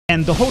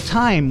And the whole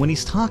time when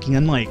he's talking,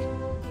 I'm like,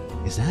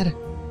 is that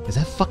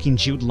fucking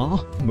Jude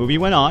Law? The movie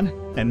went on,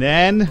 and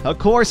then, of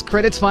course,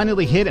 credits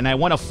finally hit, and I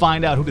want to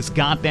find out who this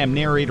goddamn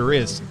narrator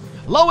is.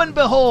 Lo and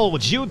behold,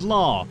 Jude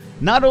Law.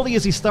 Not only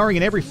is he starring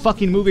in every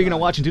fucking movie you're gonna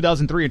watch in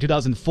 2003 or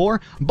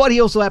 2004, but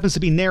he also happens to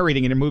be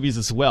narrating in their movies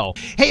as well.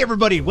 Hey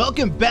everybody,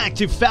 welcome back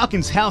to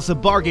Falcon's House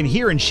of Bargain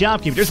here in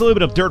Shoppe Keep. There's a little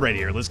bit of dirt right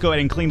here. Let's go ahead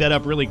and clean that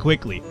up really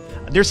quickly.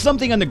 There's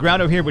something on the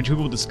ground over here which we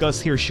will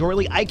discuss here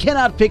shortly. I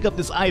cannot pick up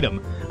this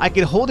item. I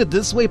can hold it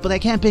this way, but I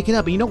can't pick it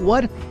up. And you know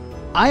what?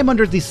 I'm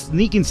under the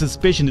sneaking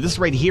suspicion that this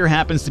right here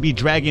happens to be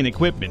dragon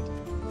equipment.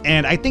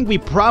 And I think we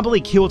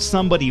probably killed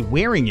somebody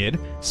wearing it,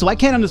 so I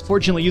can't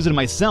unfortunately use it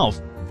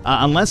myself.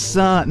 Unless,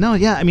 no,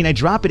 yeah, I mean, I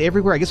drop it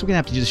everywhere. I guess we're gonna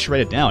have to just shred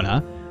it down,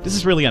 huh? This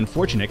is really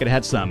unfortunate. I could've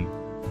had some...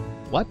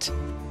 What?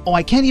 Oh,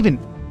 I can't even...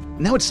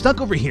 Now it's stuck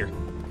over here.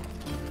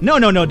 No,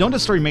 don't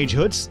destroy mage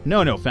hoods.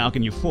 No,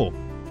 Falcon, you fool.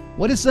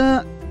 What is,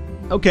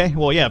 Okay,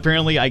 well, yeah,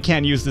 apparently I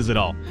can't use this at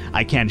all.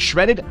 I can't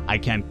shred it, I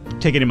can't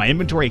take it in my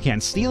inventory, I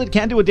can't steal it,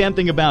 can't do a damn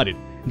thing about it.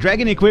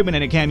 Dragon equipment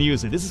and I can't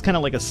use it. This is kind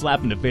of like a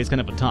slap in the face,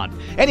 kind of a taunt.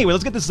 Anyway,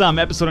 let's get this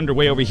episode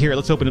underway over here.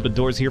 Let's open up the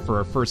doors here for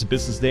our first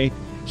business day.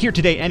 Here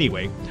today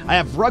anyway. I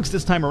have rugs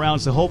this time around,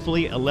 so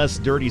hopefully a less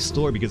dirty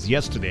store, because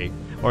yesterday,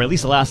 or at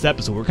least the last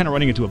episode, we're kind of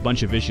running into a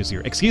bunch of issues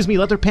here. Excuse me,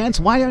 leather pants,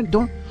 why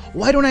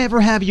don't I ever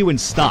have you in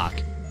stock?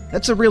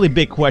 That's a really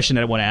big question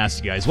that I want to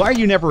ask you guys. Why are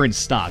you never in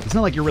stock? It's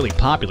not like you're really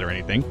popular or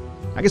anything.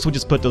 I guess we'll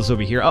just put those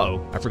over here.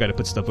 Uh-oh, I forgot to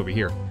put stuff over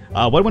here.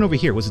 What went over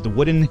here? Was it the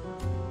wooden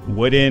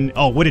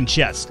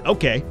chest.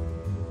 Okay.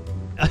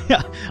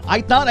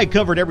 I thought I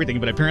covered everything,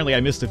 but apparently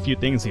I missed a few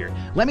things here.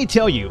 Let me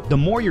tell you, the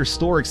more your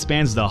store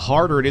expands, the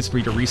harder it is for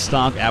you to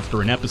restock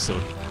after an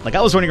episode. Like,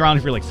 I was running around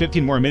here for like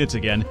 15 more minutes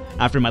again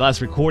after my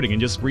last recording and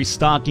just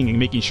restocking and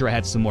making sure I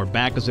had some more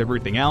backups of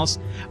everything else.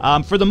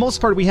 For the most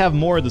part, we have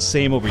more of the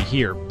same over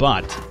here,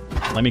 but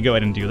let me go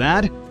ahead and do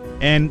that.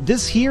 And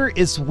this here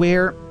is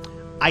where...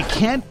 I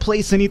can't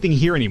place anything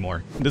here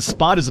anymore. The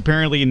spot is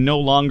apparently no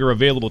longer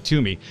available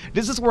to me.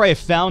 This is where I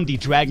found the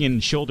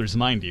dragon shoulders,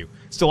 mind you.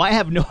 So I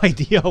have no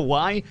idea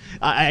why.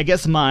 I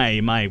guess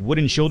my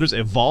wooden shoulders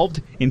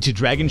evolved into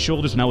dragon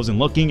shoulders when I wasn't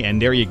looking, and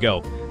there you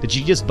go. Did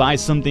you just buy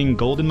something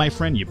golden, my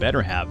friend? You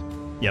better have.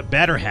 You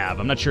better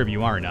have. I'm not sure if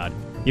you are or not.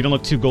 You don't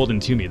look too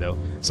golden to me, though,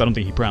 so I don't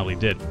think he probably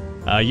did.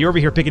 You're over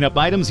here picking up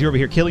items, you're over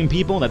here killing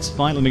people, that's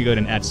fine. Let me go ahead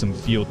and add some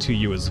fuel to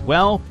you as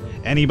well.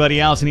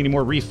 Anybody else need any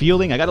more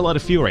refueling? I got a lot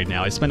of fuel right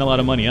now, I spent a lot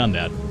of money on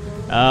that.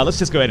 Let's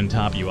just go ahead and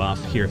top you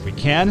off here if we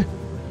can.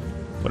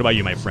 What about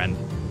you, my friend?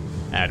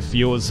 Add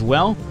fuel as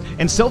well.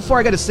 And so far,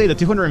 I gotta say, the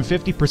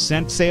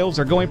 250% sales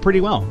are going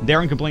pretty well. They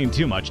aren't complaining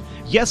too much.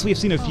 Yes, we've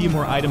seen a few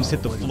more items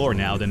hit the floor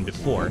now than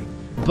before.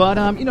 But,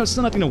 you know, it's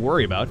still nothing to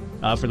worry about.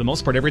 For the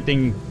most part,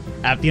 everything...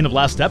 At the end of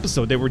last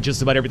episode, they were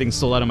just about everything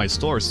sold out of my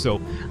store, so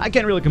I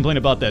can't really complain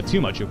about that too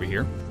much over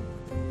here.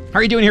 How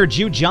are you doing here,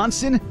 Jude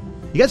Johnson?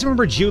 You guys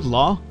remember Jude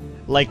Law?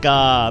 Like,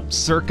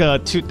 circa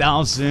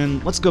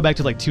 2000... Let's go back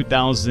to, like,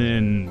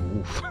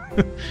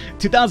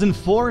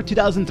 2004,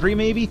 2003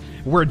 maybe?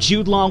 Where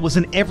Jude Law was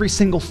in every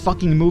single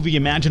fucking movie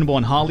imaginable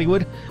in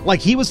Hollywood. Like,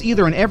 he was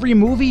either in every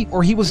movie,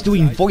 or he was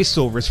doing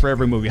voiceovers for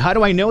every movie. How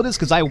do I know this?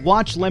 Because I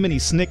watched Lemony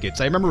Snicket's.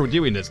 I remember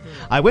doing this.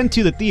 I went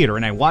to the theater,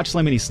 and I watched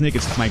Lemony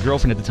Snicket's with my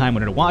girlfriend at the time,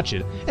 wanted to watch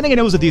it. And again,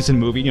 it was a decent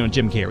movie. You know,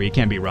 Jim Carrey, you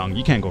can't be wrong.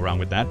 You can't go wrong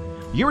with that.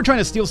 You were trying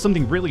to steal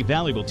something really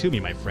valuable to me,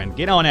 my friend.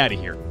 Get on out of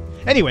here.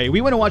 Anyway, we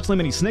went to watch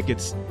Lemony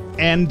Snicket's,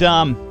 and,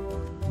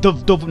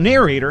 the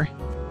narrator...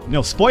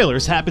 No,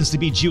 spoilers, happens to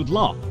be Jude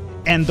Law.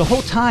 And the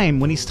whole time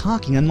when he's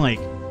talking, I'm like,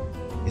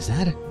 is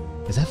that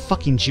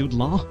fucking Jude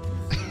Law?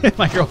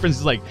 My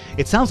girlfriend's like,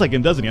 it sounds like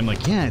him, doesn't he? I'm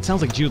like, yeah, it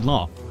sounds like Jude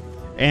Law.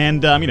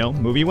 And, you know,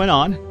 movie went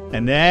on.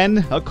 And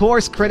then, of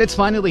course, credits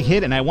finally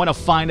hit, and I want to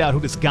find out who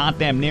this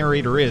goddamn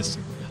narrator is.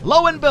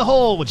 Lo and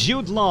behold,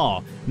 Jude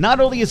Law. Not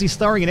only is he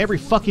starring in every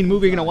fucking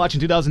movie you're gonna watch in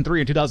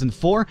 2003 or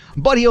 2004,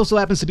 but he also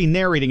happens to be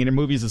narrating in their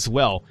movies as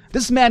well.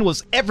 This man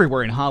was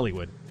everywhere in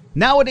Hollywood.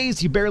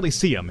 Nowadays, you barely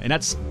see him, and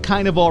that's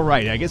kind of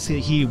alright. I guess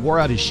he wore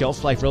out his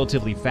shelf life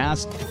relatively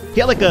fast. He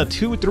had like a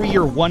 2-3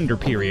 year wonder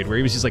period where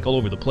he was just like all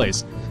over the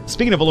place.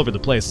 Speaking of all over the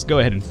place, let's go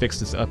ahead and fix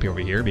this up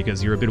over here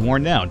because you're a bit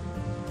worn down.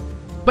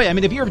 But yeah, I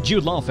mean, if you're a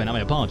Jude Law fan,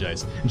 I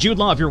apologize. Jude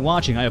Law, if you're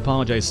watching, I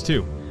apologize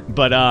too.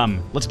 But,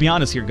 let's be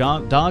honest here,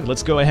 dog.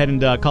 Let's go ahead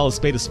and call a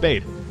spade a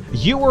spade.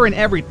 You were in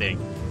everything,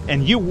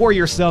 and you wore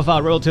yourself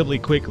out relatively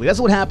quickly.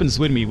 That's what happens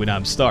with me when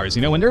I'm stars.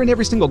 You know, when they're in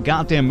every single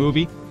goddamn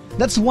movie,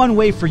 that's one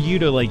way for you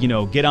to, like, you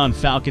know, get on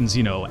Falcon's,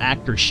 you know,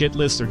 actor shit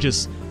list or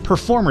just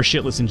performer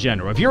shit list in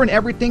general. If you're in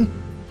everything,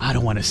 I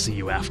don't want to see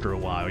you after a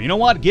while. You know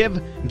what?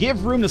 Give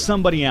room to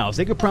somebody else.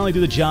 They could probably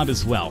do the job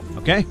as well,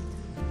 okay?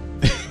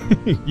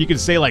 You could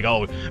say, like,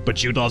 oh, but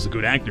Jude Law's a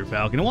good actor,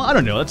 Falcon. Well, I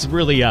don't know. That's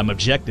really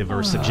objective,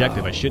 or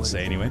subjective, I should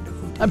say, anyway.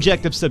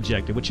 Objective,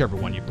 subjective, whichever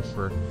one you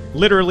prefer.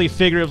 Literally,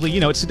 figuratively, you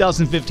know, it's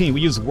 2015. We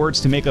use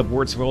words to make up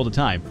words for all the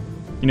time.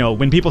 You know,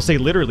 when people say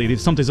literally, they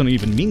sometimes don't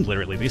even mean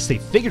literally. They say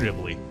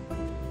figuratively.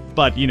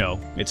 But, you know,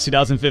 it's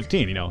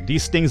 2015, you know,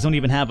 these things don't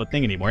even have a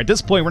thing anymore. At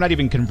this point, we're not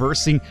even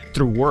conversing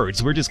through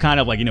words. We're just kind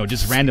of like, you know,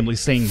 just randomly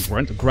saying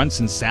grunts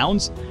and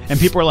sounds. And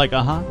people are like,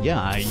 uh-huh,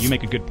 yeah, you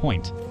make a good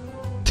point.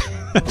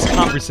 That's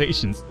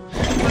conversations.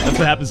 That's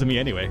what happens to me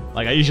anyway.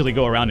 Like, I usually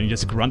go around and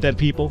just grunt at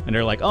people, and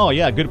they're like, oh,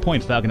 yeah, good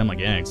point, Falcon. I'm like,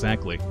 yeah,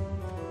 exactly.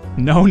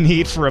 No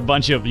need for a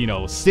bunch of, you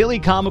know, silly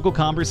comical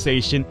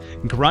conversation.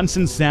 Grunts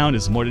and sound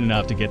is more than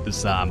enough to get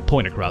this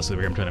point across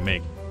over here I'm trying to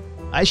make.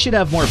 I should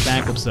have more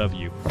backups of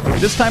you.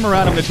 This time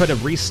around, I'm going to try to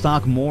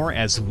restock more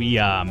as we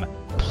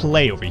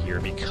play over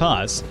here,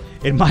 because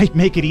it might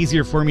make it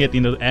easier for me at the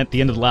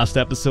end of the last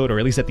episode, or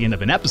at least at the end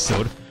of an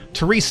episode,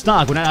 to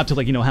restock when I have to,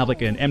 like, you know, have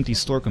like an empty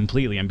store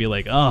completely and be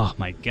like, oh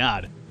my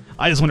god,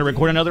 I just want to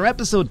record another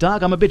episode,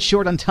 Doc. I'm a bit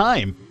short on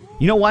time.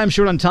 You know why I'm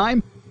short on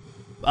time?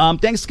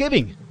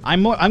 Thanksgiving.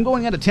 I'm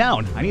going out of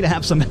town. I need to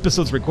have some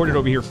episodes recorded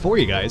over here for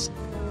you guys.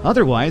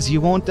 Otherwise,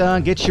 you won't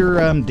get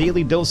your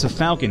daily dose of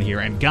Falcon here,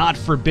 and God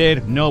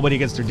forbid nobody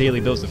gets their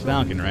daily dose of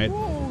Falcon, right?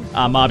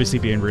 I'm obviously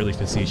being really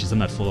facetious. I'm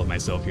not full of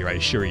myself here, I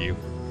assure you.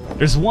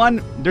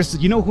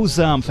 You know who's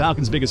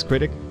Falcon's biggest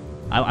critic?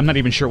 I'm not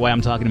even sure why I'm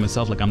talking to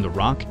myself like I'm The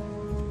Rock.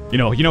 You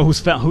know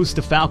who's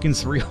the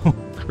Falcon's real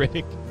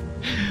critic?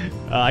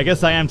 I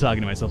guess I am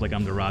talking to myself like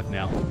I'm The Rock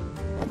now.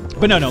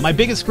 But no, my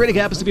biggest critic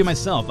happens to be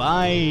myself.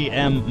 I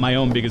am my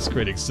own biggest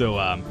critic, so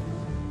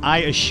I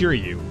assure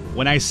you,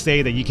 when I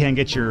say that you can't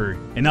get your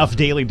enough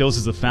daily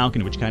doses of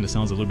Falcon, which kind of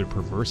sounds a little bit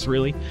perverse,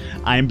 really,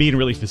 I am being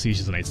really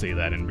facetious when I say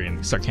that, and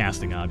being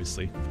sarcastic,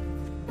 obviously.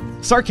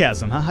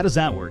 Sarcasm, huh? How does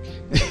that work?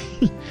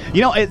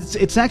 You know,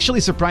 it's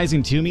actually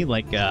surprising to me,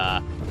 like,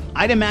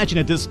 I'd imagine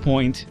at this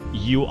point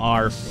you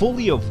are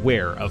fully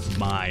aware of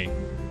my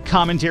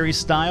commentary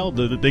style,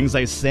 the things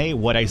I say,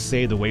 what I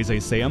say, the ways I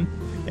say them.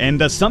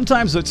 And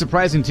sometimes it's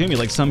surprising to me,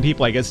 like some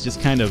people, I guess,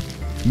 just kind of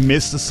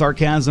miss the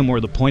sarcasm or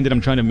the point that I'm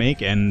trying to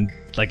make, and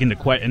like in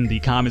the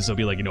comments they'll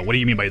be like, you know, what do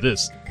you mean by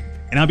this?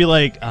 And I'll be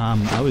like,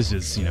 I was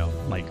just, you know,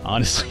 like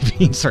honestly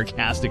being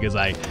sarcastic as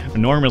I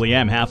normally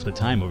am half the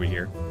time over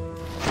here.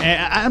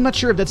 And I'm not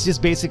sure if that's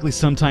just basically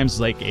sometimes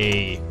like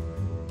a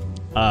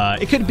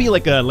it could be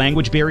like a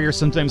language barrier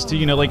sometimes too,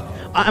 you know, like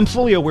I'm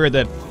fully aware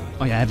that,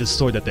 oh yeah, I have this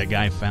sword that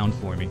guy found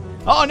for me.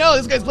 Oh no,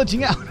 this guy's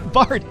glitching out.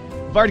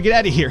 Bard, get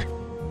out of here.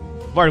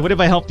 Bard, what if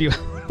I helped you?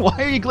 Why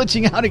are you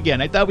glitching out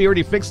again? I thought we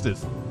already fixed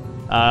this.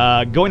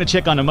 Going to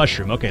check on a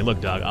mushroom. Okay,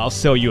 look, dog, I'll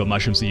sell you a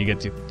mushroom so you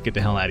get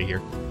the hell out of here.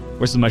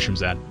 Where's the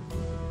mushrooms at?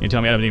 You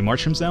tell me I don't have any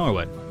mushrooms now, or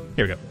what?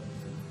 Here we go.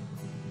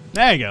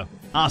 There you go.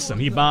 Awesome.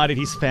 He bought it.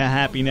 He's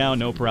happy now.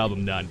 No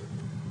problem. Done.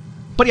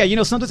 But yeah, you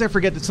know, sometimes I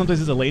forget that sometimes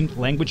there's a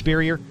language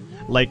barrier.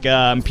 Like,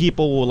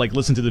 people will, like,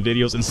 listen to the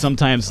videos, and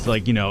sometimes,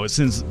 like, you know,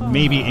 since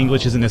maybe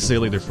English isn't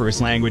necessarily their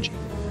first language,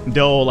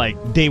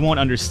 they won't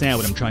understand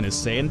what I'm trying to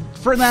say, and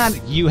for that,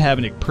 you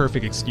have a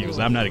perfect excuse.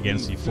 I'm not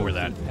against you for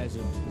that.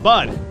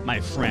 But,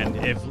 my friend,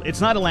 if it's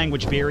not a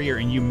language barrier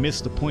and you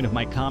miss the point of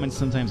my comments,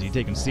 sometimes you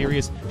take them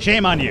serious,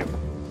 shame on you.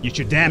 You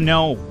should damn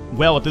know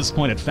well at this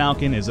point that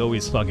Falcon is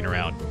always fucking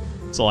around.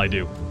 That's all I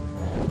do.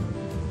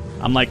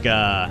 I'm like,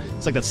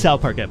 it's like that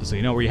South Park episode,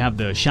 you know, where you have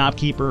the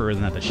shopkeeper, or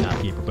not the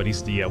shopkeeper, but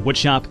he's the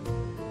woodshop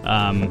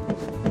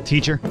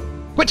teacher.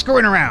 Quit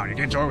screwing around! Your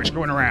kids are always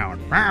screwing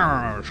around.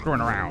 Screwing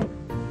around.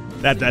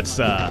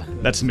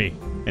 That's me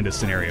in this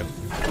scenario.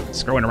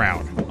 Screwing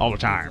around all the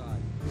time.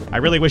 I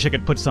really wish I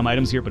could put some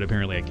items here, but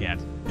apparently I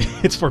can't.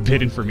 It's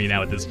forbidden for me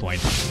now at this point.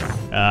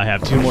 I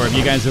have two more of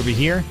you guys over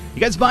here.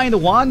 You guys buying the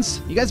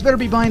wands? You guys better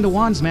be buying the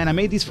wands, man. I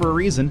made these for a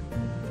reason.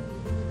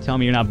 Tell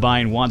me you're not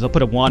buying wands. I'll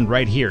put a wand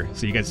right here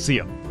so you guys see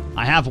them.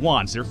 I have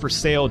wands. They're for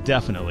sale,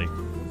 definitely.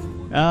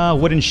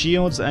 Wooden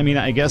shields. I mean,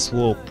 I guess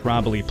we'll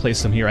probably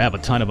place them here. I have a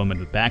ton of them in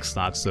the back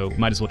stock, so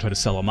might as well try to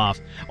sell them off.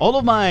 All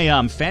of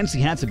my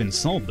fancy hats have been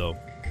sold, though,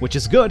 which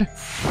is good.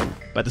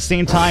 But at the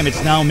same time,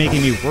 it's now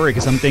making me worry,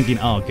 because I'm thinking,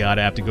 oh god,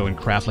 I have to go and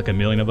craft like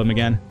 1,000,000 of them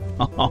again.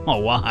 Oh,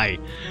 why?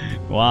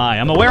 Why?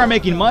 I'm aware I'm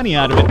making money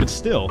out of it, but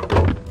still.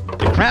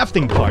 The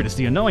crafting part is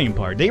the annoying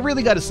part. They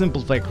really got to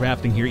simplify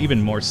crafting here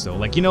even more so.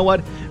 Like, you know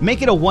what?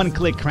 Make it a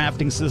one-click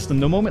crafting system.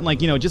 The moment,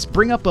 like, you know, just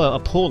bring up a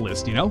pull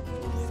list, you know?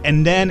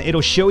 And then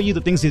it'll show you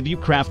the things that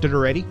you've crafted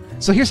already.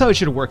 So here's how it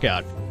should work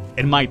out,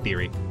 in my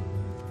theory.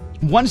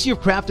 Once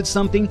you've crafted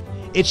something,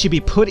 it should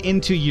be put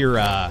into your,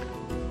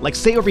 like,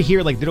 say over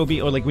here, like, there'll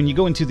be, or like when you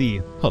go into the,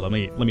 hold on,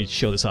 let me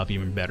show this off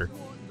even better.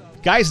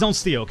 Guys, don't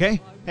steal, okay?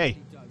 Hey.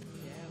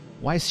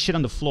 Why is shit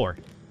on the floor?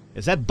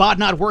 Is that bot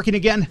not working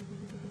again?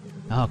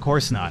 Oh, of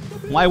course not.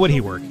 Why would he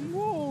work?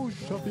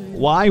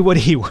 Why would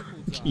he work?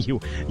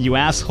 You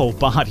asshole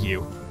bot,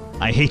 you.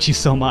 I hate you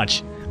so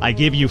much. I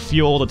give you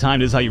fuel all the time.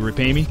 This is how you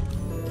repay me?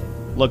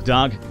 Look,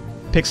 dog.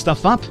 Pick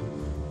stuff up.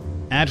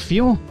 Add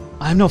fuel.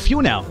 I have no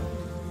fuel now.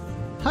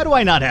 How do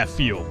I not have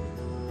fuel?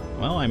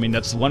 Well, I mean,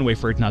 that's one way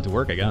for it not to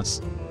work, I guess.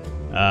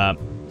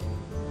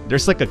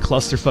 There's like a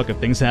clusterfuck of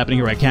things happening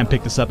here. I can't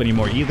pick this up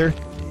anymore either.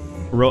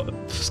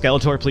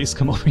 Skeletor, please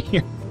come over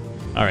here.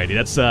 Alrighty,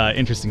 that's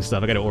interesting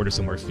stuff. I gotta order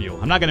some more fuel.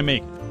 I'm not gonna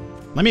make...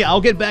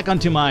 I'll get back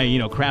onto my, you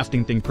know,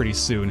 crafting thing pretty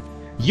soon.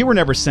 You were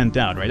never sent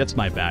out, right? That's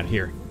my bad.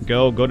 Here,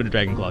 go to the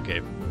Dragon Claw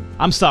Cave.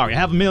 I'm sorry, I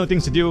have a million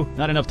things to do,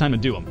 not enough time to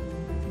do them.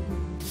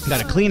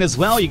 Gotta clean as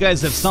well. You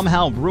guys have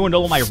somehow ruined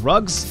all my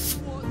rugs.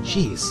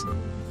 Jeez.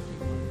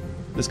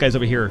 This guy's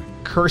over here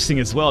cursing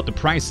as well at the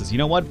prices. You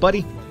know what,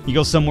 buddy? You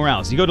go somewhere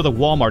else. You go to the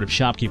Walmart of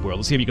Shoppe Keep world.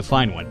 Let's see if you can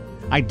find one.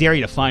 I dare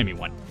you to find me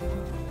one.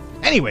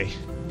 Anyway,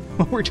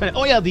 we're trying to...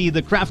 Oh yeah, the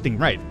crafting,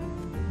 right.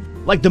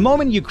 Like, the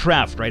moment you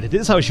craft, right,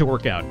 this is how it should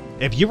work out.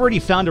 If you've already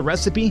found a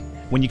recipe,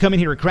 when you come in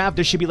here to craft,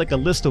 there should be like a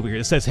list over here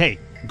that says, hey,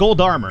 gold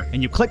armor.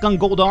 And you click on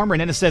gold armor, and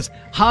then it says,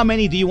 how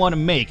many do you want to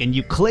make? And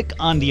you click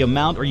on the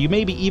amount, or you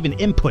maybe even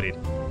input it.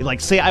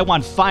 Like, say, I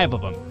want 5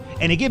 of them.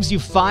 And it gives you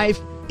 5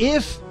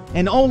 if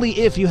and only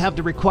if you have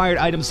the required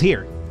items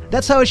here.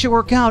 That's how it should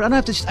work out.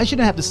 I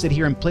shouldn't have to sit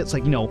here and play, it's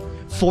like,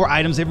 4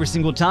 items every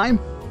single time.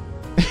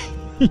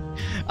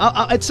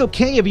 It's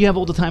okay if you have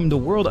all the time in the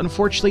world.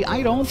 Unfortunately,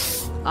 I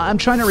don't. I'm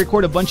trying to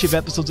record a bunch of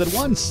episodes at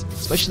once,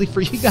 especially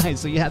for you guys,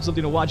 so you have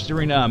something to watch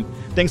during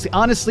thanks.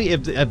 Honestly,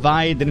 if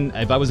I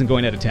wasn't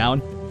going out of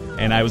town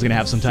and I was gonna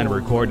have some time to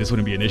record, this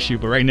wouldn't be an issue.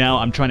 But right now,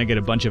 I'm trying to get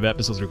a bunch of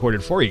episodes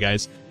recorded for you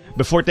guys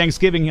before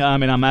Thanksgiving,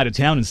 and I'm out of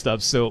town and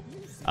stuff. So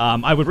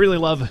I would really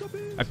love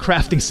a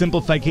crafting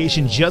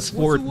simplification just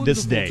for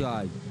this day.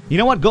 You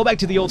know what? Go back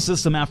to the old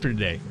system after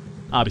today.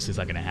 Obviously, it's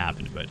not gonna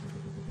happen, but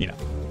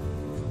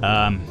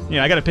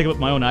I gotta pick up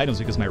my own items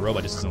because my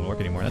robot just doesn't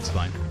work anymore. That's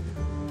fine.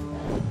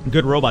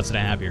 Good robots that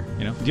I have here,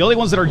 The only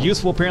ones that are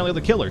useful, apparently, are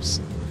the killers.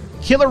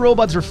 Killer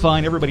robots are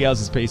fine. Everybody else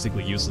is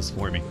basically useless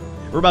for me.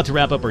 We're about to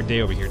wrap up our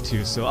day over here,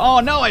 too, so... Oh,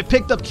 no! I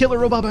picked up killer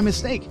robot by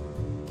mistake!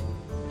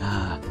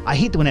 I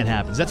hate when that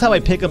happens. That's how I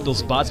pick up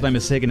those bots by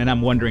mistake, and then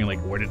I'm wondering, like,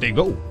 where did they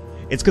go?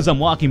 It's because I'm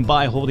walking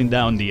by holding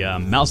down the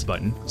mouse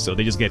button, so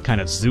they just get kind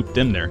of zooped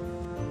in there.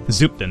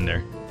 Zooped in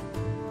there.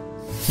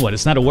 What,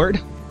 it's not a word?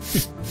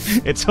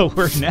 It's a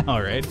word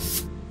now, right?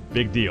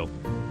 Big deal.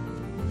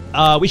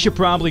 We should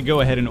probably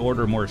go ahead and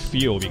order more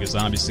fuel, because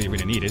obviously we're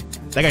gonna need it.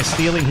 That guy's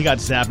stealing, he got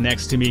zapped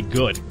next to me.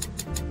 Good.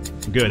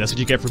 Good, that's what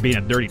you get for being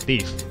a dirty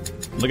thief.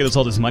 Look at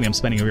all this money I'm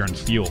spending over here on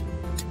fuel.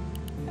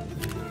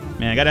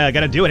 Man, I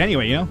gotta do it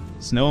anyway,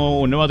 There's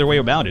no other way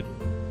about it.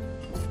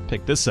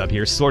 Pick this up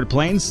here. Sword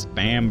planes.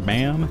 Bam,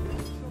 bam.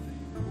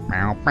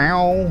 Bow,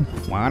 bow.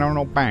 I don't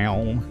know,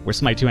 bow.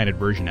 Where's my two-handed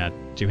version at?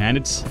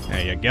 Two-handed?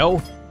 There you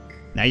go.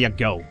 There you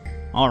go.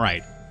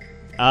 Alright.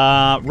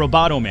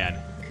 Roboto Man.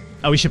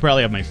 Oh, we should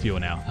probably have my fuel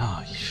now.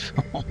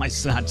 Oh my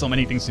god, so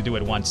many things to do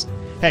at once.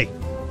 Hey,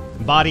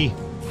 body,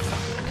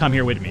 come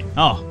here with me.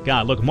 Oh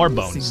god, look, more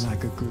bones. Seems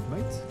like a good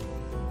mate.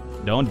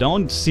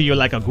 Don't see you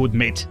like a good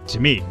mate to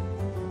me.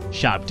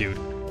 Shop, dude.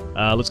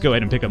 Let's go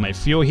ahead and pick up my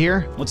fuel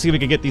here. Let's see if we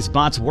can get these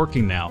bots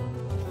working now.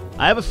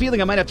 I have a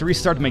feeling I might have to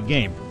restart my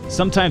game.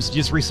 Sometimes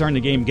just restarting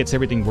the game gets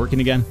everything working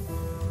again.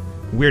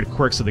 Weird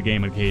quirks of the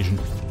game on occasion.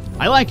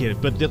 I like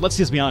it, but let's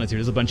just be honest here,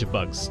 there's a bunch of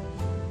bugs.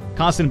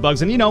 Constant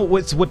bugs, and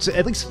what's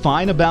at least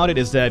fine about it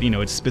is that,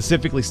 it's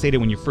specifically stated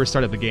when you first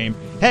started the game,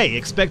 hey,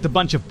 expect a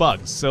bunch of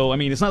bugs. So, I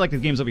mean, it's not like the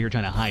game's over here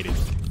trying to hide it.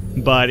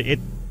 But it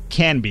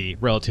can be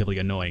relatively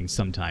annoying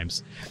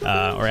sometimes.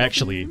 Or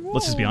actually,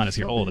 let's just be honest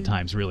here, all the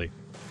times, really.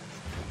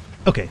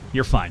 Okay,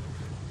 you're fine.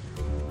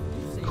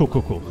 Cool,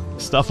 cool, cool.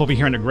 Stuff over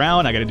here on the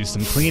ground, I gotta do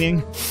some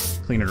cleaning.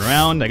 Clean it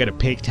around, I gotta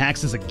pay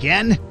taxes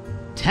again.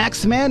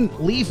 Taxman,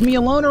 leave me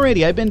alone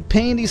already. I've been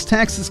paying these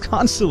taxes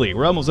constantly.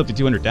 We're almost up to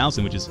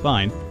 200,000, which is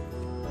fine.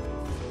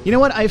 You know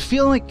what? I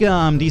feel like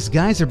these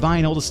guys are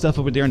buying all the stuff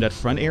over there in that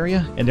front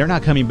area, and they're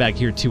not coming back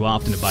here too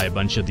often to buy a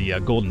bunch of the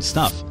golden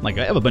stuff. Like,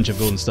 I have a bunch of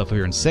golden stuff over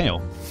here on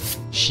sale.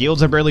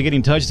 Shields are barely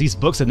getting touched. These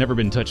books have never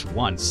been touched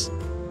once.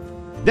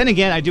 Then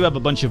again, I do have a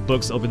bunch of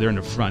books over there in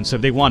the front, so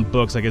if they want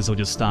books, I guess they'll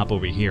just stop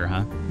over here,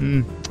 huh?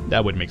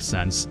 That would make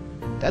sense.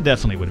 That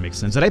definitely would make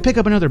sense. Did I pick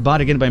up another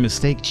bot again by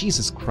mistake?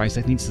 Jesus Christ,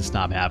 that needs to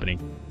stop happening.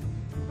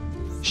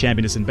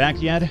 Champion isn't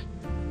back yet.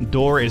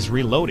 Door is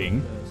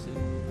reloading.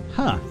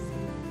 Huh.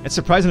 It's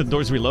surprising the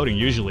door's reloading.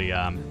 Usually,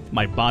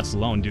 my bots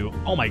alone do.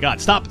 Oh my god,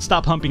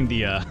 stop humping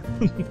the,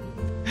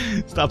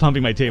 Stop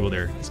humping my table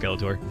there,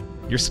 Skeletor.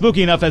 You're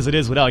spooky enough as it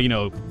is without,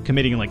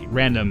 committing, like,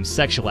 random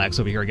sexual acts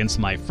over here against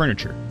my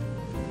furniture.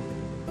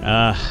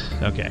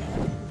 Okay.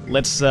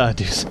 Let's,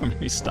 do some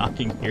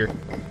restocking here.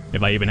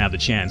 If I even have the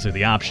chance or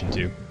the option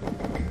to.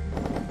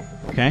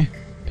 Okay.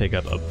 Pick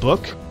up a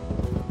book.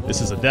 This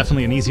is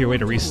definitely an easier way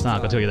to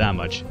restock, I'll tell you that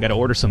much. Gotta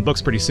order some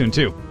books pretty soon,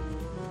 too.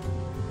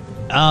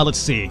 Let's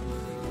see.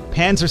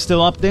 Pans are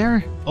still up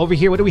there. Over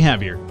here, what do we have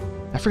here?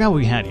 I forgot what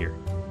we had here.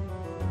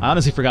 I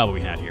honestly forgot what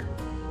we had here.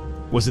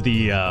 Was it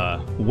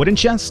the, wooden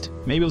chest?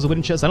 Maybe it was a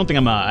wooden chest? I don't think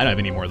I don't have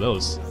any more of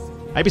those.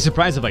 I'd be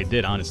surprised if I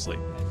did, honestly.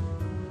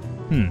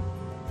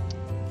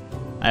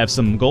 I have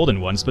some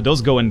golden ones, but those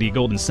go in the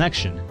golden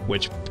section,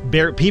 which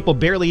people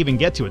barely even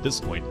get to at this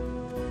point.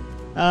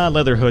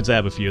 Leather hoods, I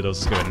have a few of those.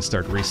 Let's go ahead and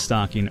start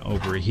restocking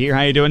over here.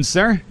 How you doing,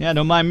 sir? Yeah,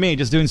 don't mind me,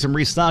 just doing some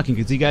restocking,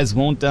 because you guys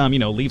won't,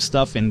 leave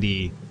stuff in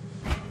the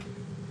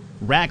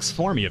racks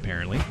for me,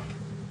 apparently.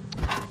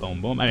 Boom,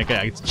 boom.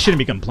 I shouldn't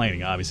be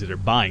complaining, obviously. They're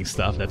buying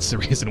stuff. That's the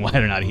reason why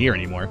they're not here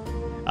anymore.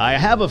 I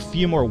have a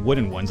few more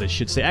wooden ones, I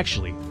should say.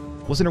 Actually,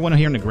 wasn't there one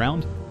here on the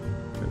ground?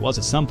 was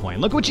at some point.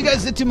 Look what you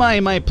guys did to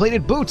my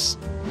plated boots.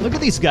 Look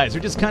at these guys.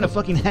 They're just kind of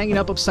fucking hanging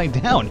up upside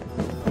down.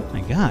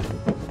 My God.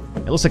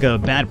 It looks like a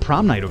bad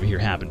prom night over here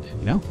happened,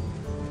 you know?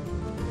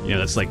 You know,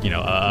 that's like, you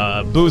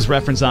know, booze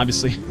reference,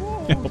 obviously.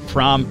 You know,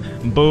 prom,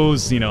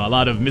 booze, you know, a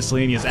lot of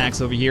miscellaneous acts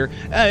over here.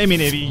 I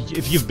mean,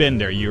 if you've been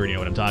there, you already know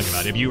what I'm talking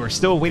about. If you are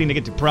still waiting to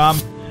get to prom,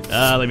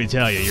 let me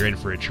tell you, you're in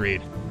for a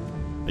treat.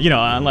 You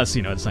know, unless,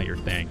 you know, it's not your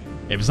thing.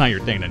 If it's not your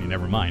thing, then you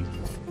never mind.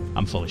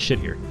 I'm full of shit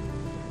here.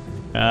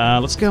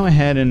 Let's go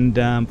ahead and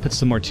put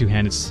some more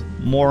two-handed,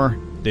 more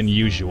than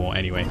usual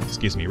anyway.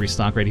 Excuse me,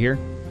 restock right here.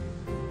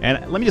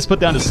 And let me just put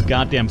down this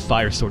goddamn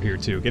fire sword here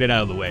too. Get it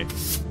out of the way.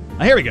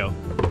 Here we go.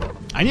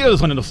 I knew there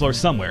was one on the floor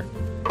somewhere.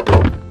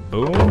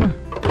 Boom.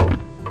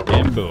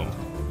 And boom.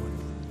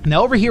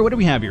 Now over here, what do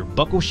we have here?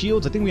 Buckle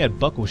shields? I think we had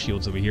buckle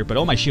shields over here, but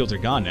all my shields are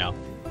gone now.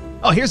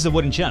 Oh, here's the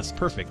wooden chest.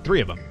 Perfect.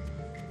 3 of them.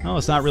 Oh,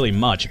 it's not really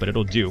much, but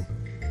it'll do.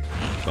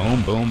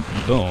 Boom, boom,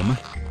 boom.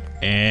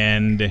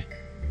 And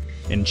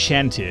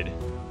enchanted.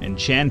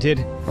 Enchanted.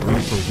 3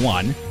 for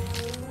 1.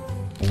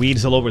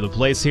 Weeds all over the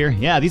place here.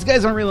 Yeah, these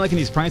guys aren't really liking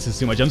these prices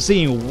too much. I'm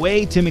seeing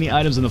way too many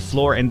items on the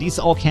floor, and these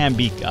all can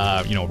be,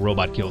 you know,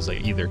 robot kills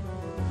either.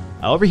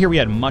 Over here we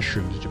had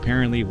mushrooms, which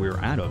apparently we're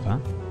out of, huh?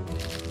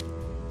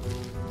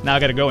 Now I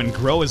gotta go and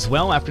grow as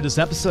well after this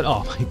episode.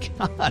 Oh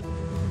my God.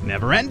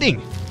 Never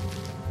ending.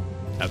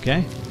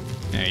 Okay.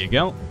 There you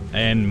go.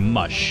 And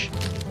mush.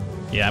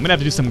 Yeah, I'm gonna have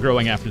to do some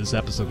growing after this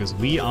episode because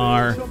we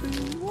are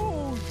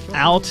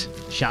out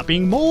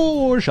shopping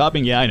more.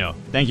 Shopping, yeah, I know.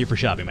 Thank you for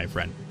shopping, my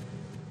friend.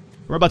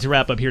 We're about to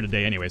wrap up here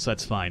today anyway, so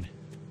that's fine.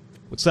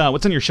 What's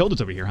on your shoulders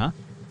over here, huh?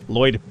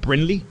 Lloyd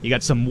Brindley? You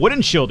got some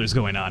wooden shoulders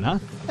going on, huh?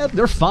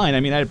 They're fine.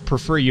 I mean, I'd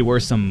prefer you wear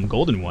some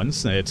golden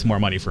ones. It's more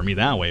money for me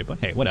that way, but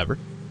hey, whatever.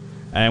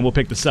 And we'll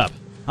pick this up.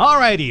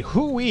 Alrighty,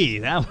 hoo-wee.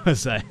 That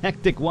was a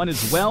hectic one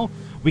as well.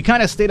 We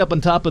kind of stayed up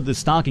on top of the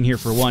stocking here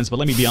for once, but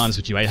let me be honest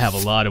with you, I have a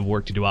lot of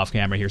work to do off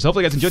camera here. So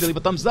hopefully you guys enjoyed it. Leave a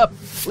thumbs up.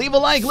 Leave a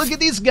like. Look at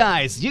these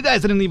guys. You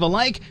guys didn't leave a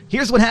like.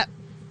 Here's what happened.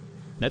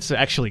 That's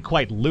actually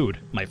quite lewd,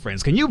 my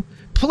friends. Can you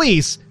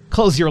please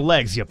close your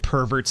legs, you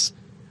perverts?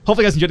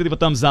 Hopefully you guys enjoyed it. Leave a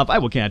thumbs up. I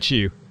will catch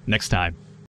you next time.